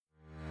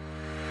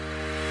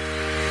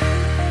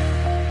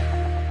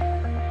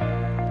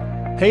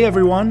Hey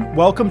everyone,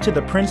 welcome to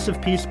the Prince of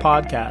Peace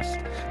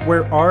podcast,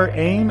 where our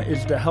aim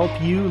is to help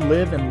you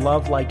live and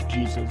love like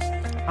Jesus.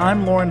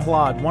 I'm Lauren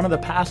Hlad, one of the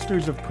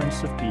pastors of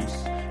Prince of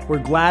Peace. We're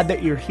glad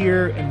that you're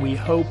here and we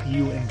hope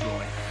you enjoy.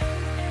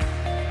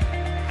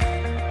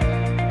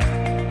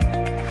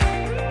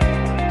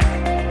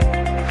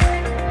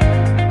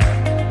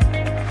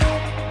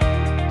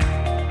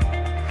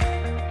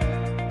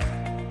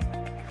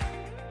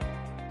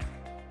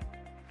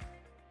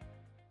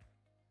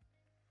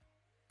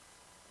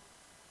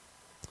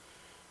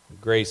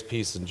 Grace,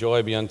 peace, and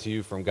joy be unto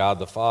you from God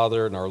the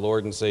Father and our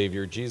Lord and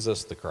Savior,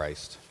 Jesus the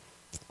Christ.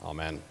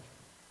 Amen.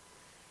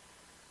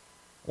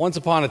 Once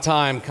upon a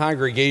time,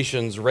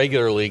 congregations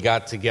regularly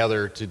got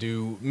together to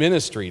do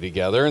ministry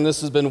together, and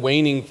this has been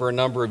waning for a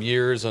number of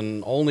years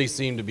and only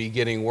seemed to be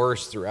getting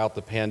worse throughout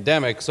the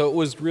pandemic, so it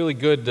was really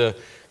good to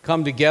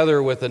come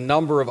together with a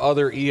number of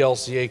other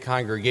ELCA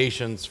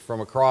congregations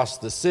from across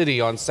the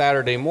city on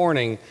Saturday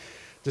morning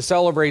to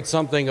celebrate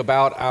something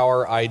about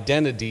our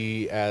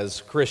identity as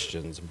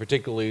Christians,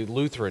 particularly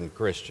Lutheran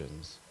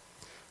Christians.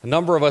 A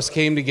number of us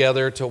came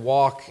together to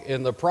walk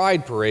in the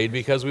Pride Parade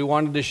because we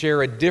wanted to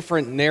share a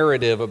different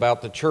narrative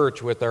about the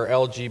church with our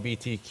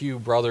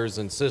LGBTQ brothers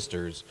and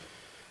sisters.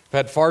 I've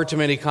had far too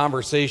many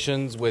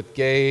conversations with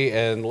gay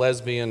and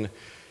lesbian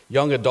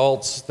young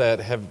adults that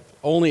have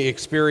only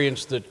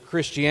experienced the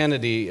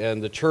Christianity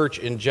and the church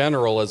in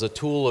general as a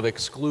tool of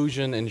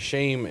exclusion and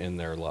shame in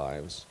their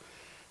lives.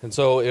 And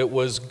so it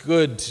was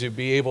good to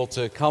be able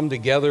to come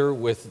together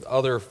with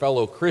other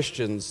fellow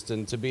Christians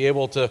and to be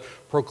able to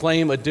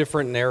proclaim a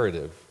different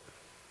narrative.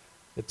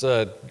 It's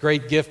a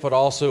great gift, but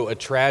also a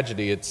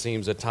tragedy, it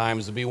seems at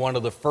times, to be one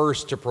of the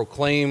first to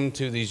proclaim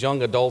to these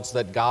young adults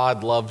that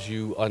God loves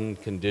you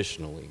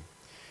unconditionally.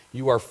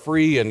 You are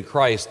free in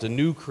Christ, a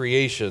new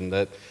creation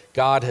that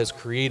God has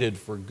created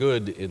for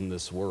good in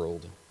this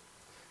world.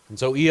 And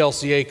so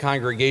ELCA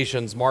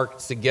congregations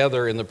marked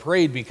together in the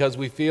parade because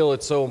we feel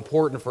it's so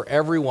important for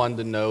everyone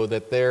to know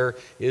that there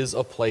is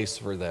a place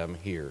for them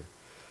here,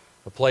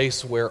 a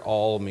place where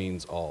all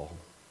means all.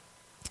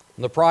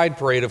 And the Pride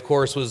Parade, of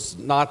course, was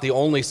not the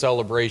only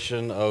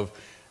celebration of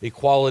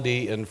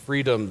equality and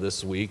freedom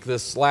this week.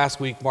 This last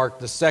week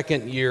marked the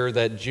second year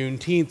that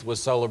Juneteenth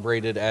was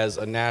celebrated as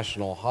a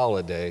national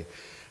holiday.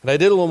 And I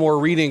did a little more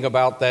reading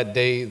about that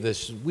day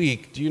this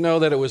week. Do you know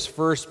that it was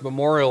first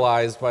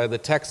memorialized by the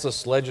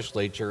Texas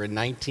legislature in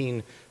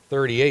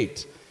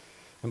 1938?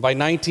 And by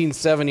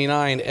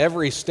 1979,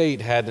 every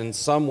state had in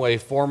some way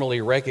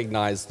formally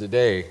recognized the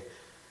day.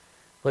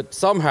 But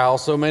somehow,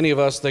 so many of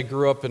us that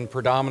grew up in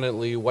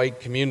predominantly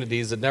white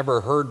communities had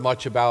never heard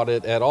much about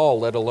it at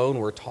all, let alone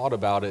were taught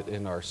about it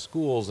in our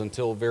schools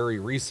until very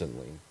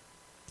recently.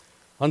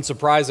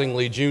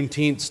 Unsurprisingly,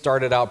 Juneteenth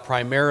started out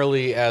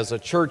primarily as a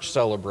church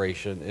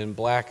celebration in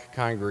black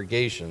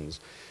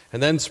congregations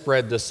and then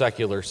spread to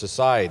secular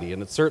society.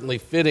 And it's certainly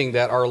fitting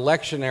that our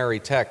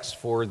lectionary texts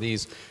for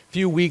these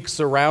few weeks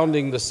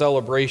surrounding the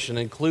celebration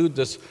include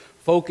this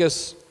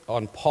focus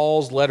on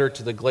Paul's letter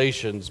to the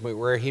Galatians,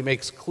 where he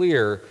makes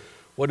clear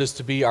what is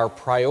to be our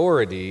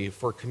priority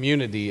for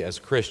community as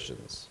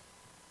Christians.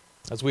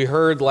 As we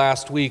heard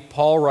last week,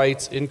 Paul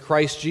writes, "In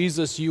Christ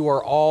Jesus you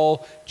are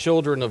all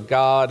children of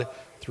God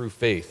through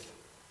faith.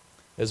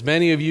 As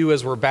many of you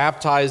as were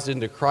baptized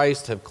into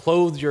Christ have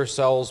clothed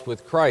yourselves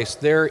with Christ.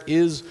 There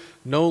is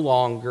no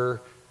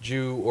longer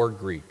Jew or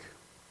Greek.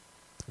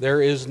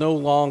 There is no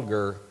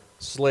longer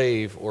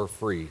slave or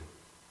free.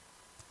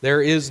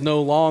 There is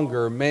no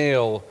longer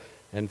male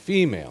and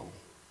female.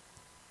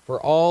 For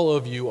all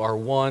of you are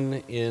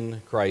one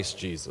in Christ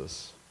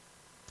Jesus.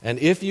 And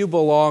if you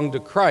belong to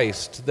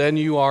Christ, then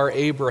you are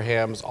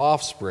Abraham's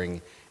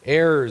offspring,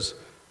 heirs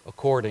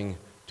according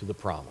to the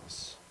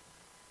promise."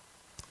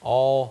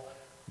 All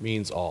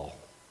means all.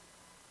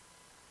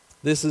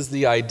 This is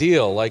the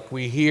ideal, like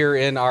we hear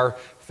in our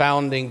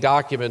founding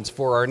documents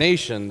for our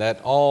nation, that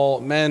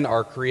all men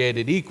are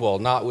created equal,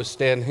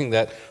 notwithstanding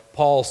that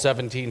Paul,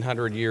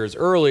 1,700 years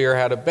earlier,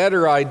 had a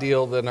better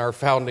ideal than our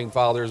founding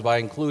fathers by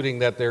including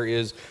that there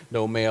is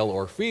no male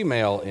or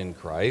female in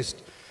Christ.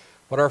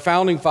 But our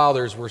founding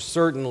fathers were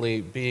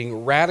certainly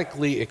being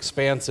radically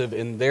expansive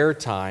in their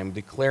time,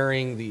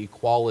 declaring the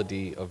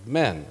equality of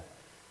men.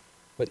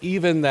 But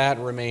even that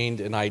remained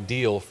an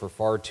ideal for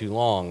far too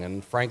long,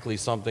 and frankly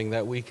something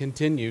that we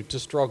continue to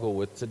struggle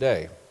with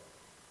today.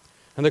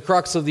 And the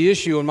crux of the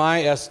issue, in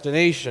my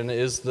estimation,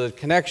 is the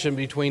connection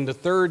between the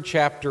third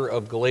chapter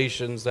of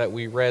Galatians that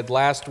we read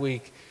last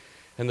week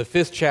and the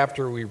fifth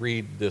chapter we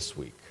read this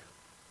week.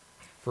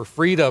 For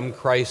freedom,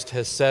 Christ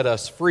has set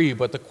us free,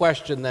 but the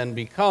question then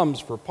becomes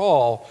for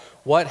Paul,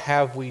 what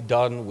have we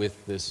done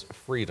with this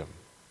freedom?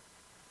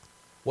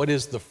 What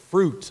is the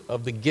fruit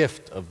of the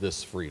gift of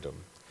this freedom?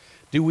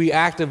 Do we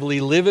actively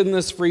live in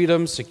this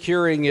freedom,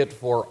 securing it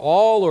for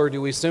all, or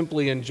do we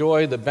simply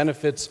enjoy the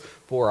benefits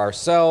for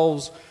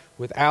ourselves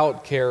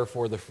without care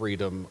for the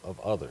freedom of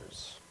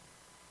others?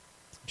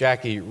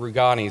 Jackie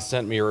Rugani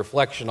sent me a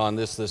reflection on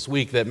this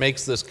week that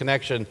makes this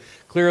connection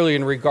clearly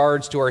in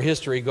regards to our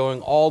history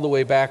going all the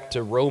way back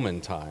to Roman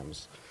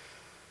times.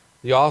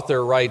 The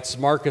author writes,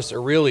 Marcus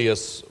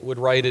Aurelius would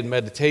write in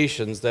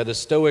Meditations that his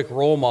Stoic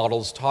role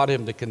models taught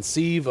him to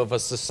conceive of a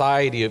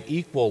society of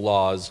equal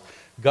laws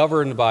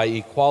governed by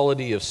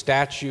equality of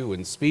statute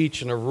and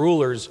speech, and of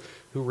rulers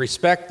who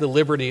respect the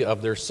liberty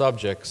of their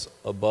subjects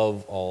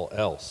above all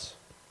else.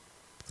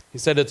 He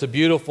said it's a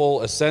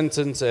beautiful a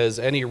sentence as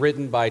any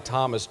written by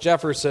Thomas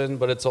Jefferson,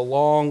 but it's a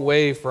long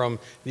way from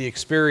the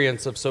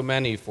experience of so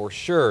many for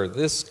sure.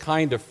 This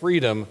kind of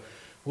freedom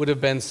would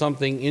have been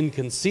something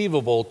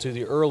inconceivable to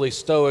the early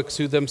Stoics,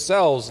 who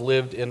themselves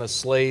lived in a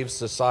slave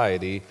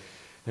society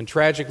and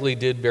tragically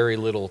did very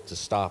little to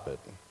stop it.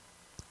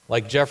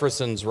 Like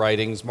Jefferson's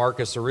writings,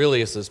 Marcus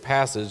Aurelius'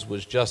 passage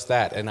was just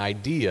that, an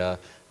idea,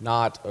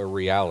 not a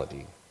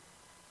reality.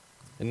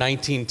 In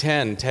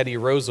 1910, Teddy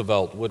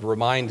Roosevelt would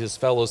remind his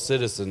fellow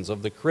citizens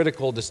of the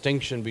critical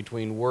distinction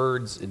between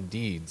words and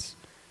deeds.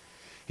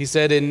 He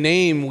said, in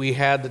name we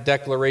had the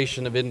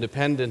Declaration of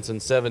Independence in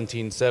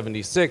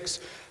 1776,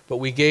 but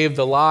we gave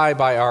the lie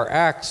by our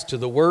acts to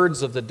the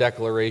words of the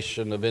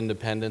Declaration of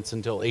Independence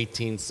until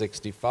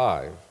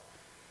 1865.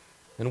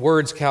 And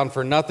words count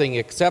for nothing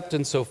except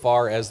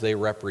insofar as they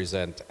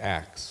represent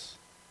acts.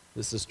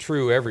 This is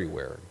true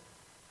everywhere.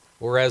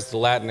 Or as the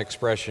Latin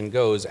expression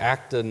goes,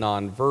 acta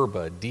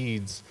nonverba,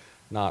 deeds,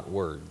 not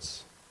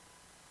words.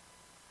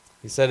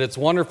 He said, it's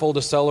wonderful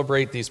to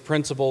celebrate these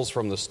principles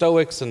from the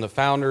Stoics and the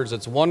founders.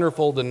 It's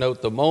wonderful to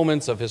note the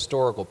moments of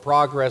historical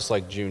progress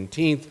like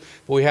Juneteenth,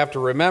 but we have to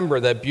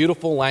remember that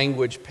beautiful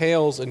language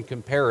pales in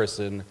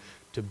comparison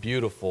to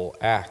beautiful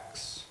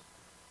acts.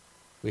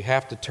 We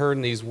have to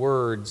turn these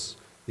words,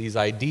 these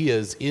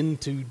ideas,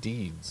 into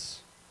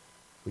deeds.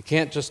 We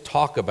can't just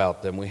talk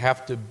about them. We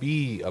have to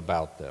be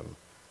about them.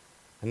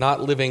 And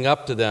not living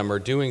up to them or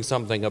doing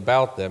something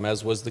about them,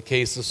 as was the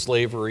case of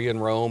slavery in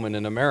Rome and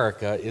in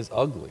America, is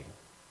ugly.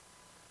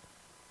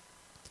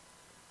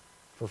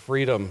 For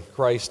freedom,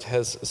 Christ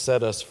has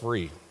set us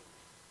free.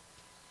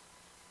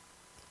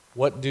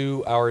 What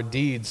do our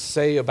deeds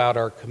say about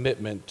our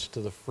commitment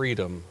to the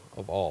freedom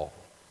of all?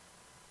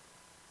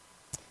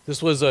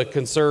 This was a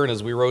concern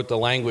as we wrote the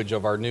language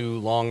of our new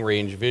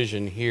long-range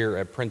vision here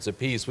at Prince of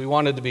Peace. We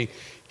wanted to be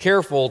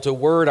careful to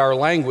word our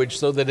language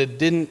so that it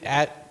didn't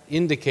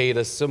indicate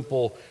a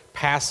simple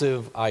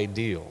passive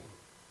ideal.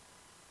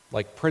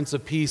 Like Prince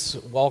of Peace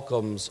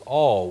welcomes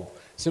all.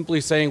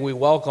 Simply saying we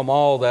welcome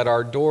all, that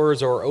our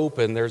doors are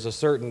open, there's a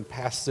certain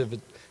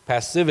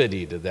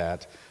passivity to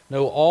that.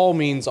 No, all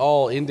means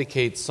all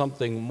indicates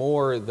something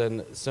more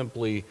than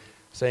simply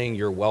saying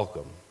you're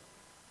welcome.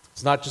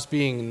 It's not just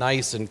being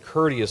nice and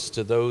courteous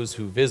to those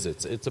who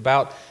visit. It's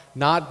about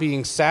not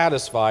being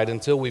satisfied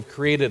until we've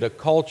created a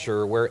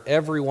culture where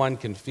everyone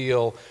can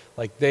feel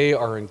like they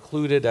are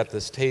included at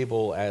this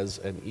table as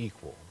an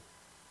equal.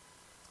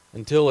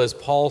 Until, as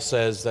Paul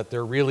says, that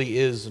there really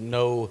is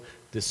no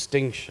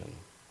distinction.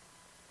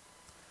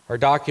 Our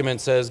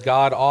document says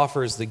God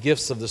offers the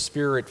gifts of the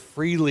Spirit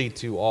freely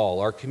to all.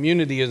 Our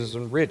community is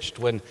enriched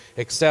when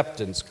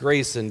acceptance,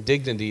 grace, and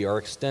dignity are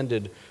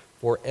extended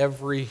for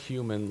every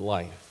human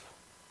life.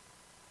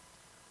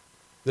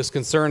 This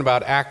concern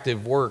about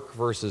active work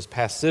versus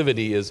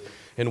passivity is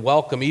in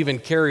welcome, even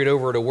carried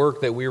over to work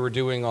that we were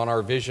doing on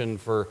our vision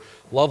for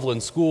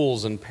Loveland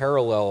schools in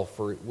parallel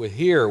with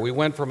here. We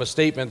went from a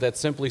statement that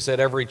simply said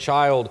every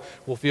child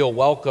will feel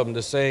welcome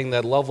to saying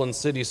that Loveland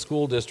City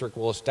School District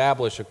will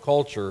establish a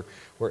culture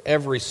where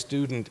every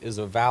student is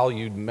a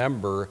valued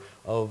member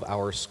of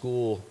our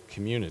school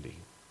community.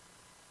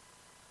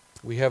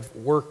 We have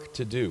work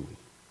to do.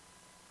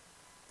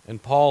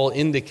 And Paul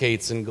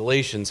indicates in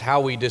Galatians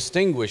how we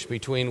distinguish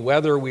between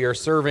whether we are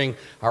serving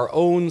our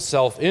own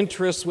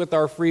self-interest with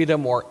our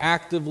freedom or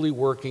actively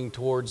working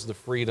towards the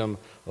freedom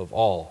of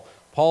all.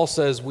 Paul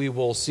says we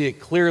will see it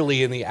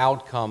clearly in the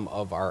outcome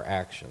of our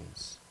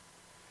actions.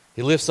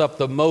 He lifts up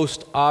the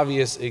most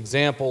obvious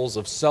examples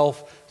of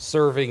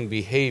self-serving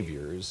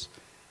behaviors,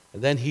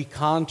 and then he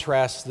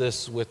contrasts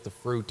this with the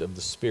fruit of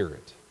the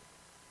Spirit.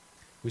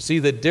 We see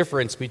the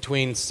difference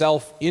between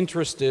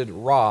self-interested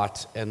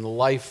rot and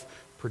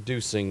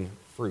life-producing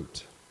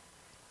fruit.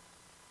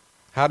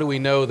 How do we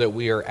know that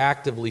we are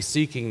actively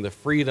seeking the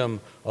freedom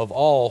of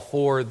all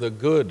for the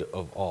good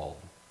of all?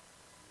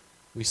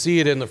 We see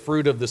it in the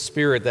fruit of the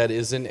Spirit that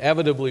is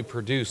inevitably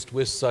produced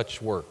with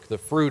such work. The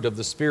fruit of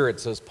the Spirit,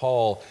 says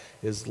Paul,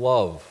 is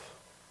love,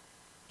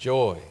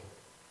 joy,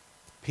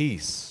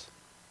 peace,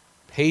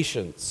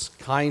 patience,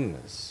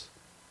 kindness,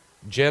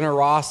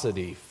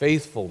 generosity,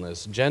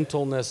 faithfulness,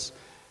 gentleness,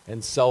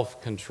 and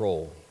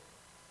self-control.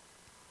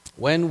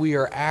 When we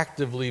are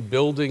actively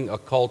building a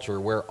culture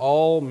where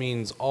all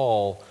means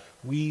all,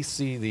 we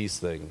see these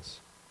things.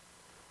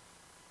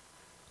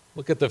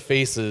 Look at the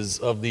faces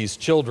of these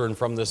children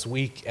from this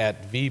week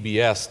at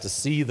VBS to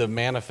see the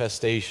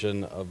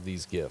manifestation of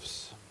these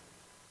gifts.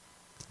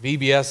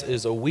 VBS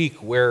is a week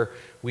where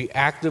we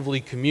actively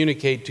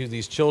communicate to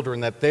these children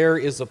that there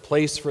is a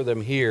place for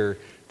them here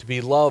to be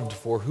loved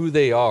for who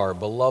they are,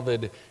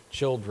 beloved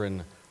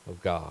children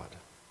of God.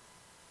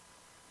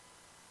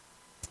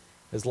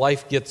 as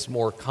life gets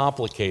more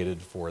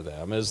complicated for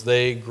them, as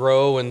they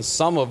grow, and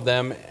some of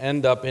them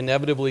end up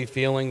inevitably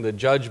feeling the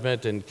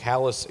judgment and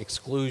callous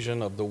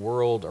exclusion of the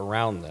world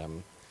around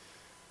them.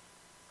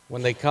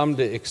 When they come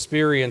to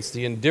experience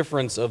the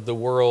indifference of the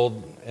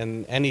world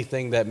and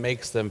anything that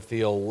makes them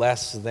feel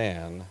less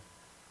than,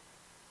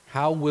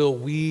 how will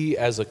we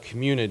as a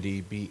community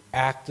be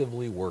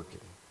actively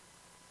working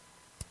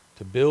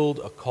to build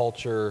a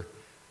culture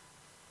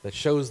that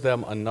shows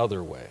them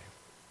another way,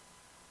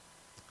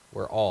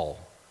 where all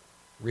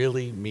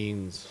really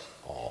means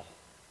all?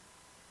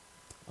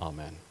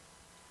 Amen.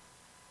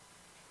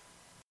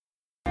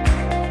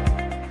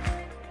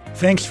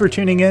 Thanks for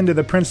tuning in to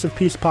the Prince of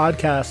Peace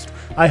podcast.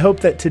 I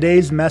hope that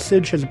today's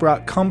message has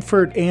brought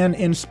comfort and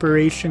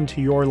inspiration to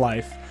your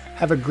life.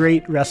 Have a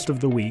great rest of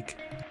the week.